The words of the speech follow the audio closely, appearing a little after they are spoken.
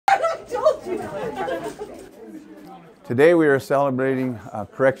Today we are celebrating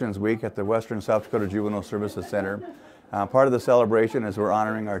Corrections Week at the Western South Dakota Juvenile Services Center. Part of the celebration is we're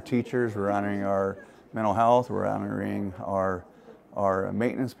honoring our teachers, we're honoring our mental health, we're honoring our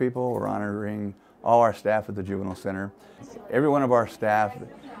maintenance people, we're honoring all our staff at the Juvenile Center. Every one of our staff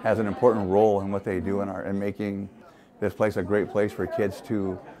has an important role in what they do in making this place a great place for kids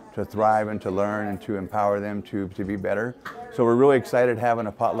to thrive and to learn and to empower them to be better. So we're really excited having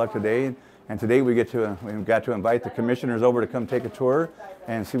a potluck today. And today we got to invite the commissioners over to come take a tour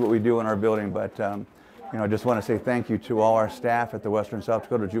and see what we do in our building. But I just want to say thank you to all our staff at the Western South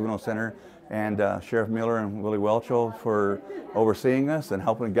Dakota Juvenile Center and Sheriff Miller and Willie Welchel for overseeing us and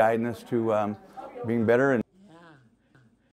helping guide us to being better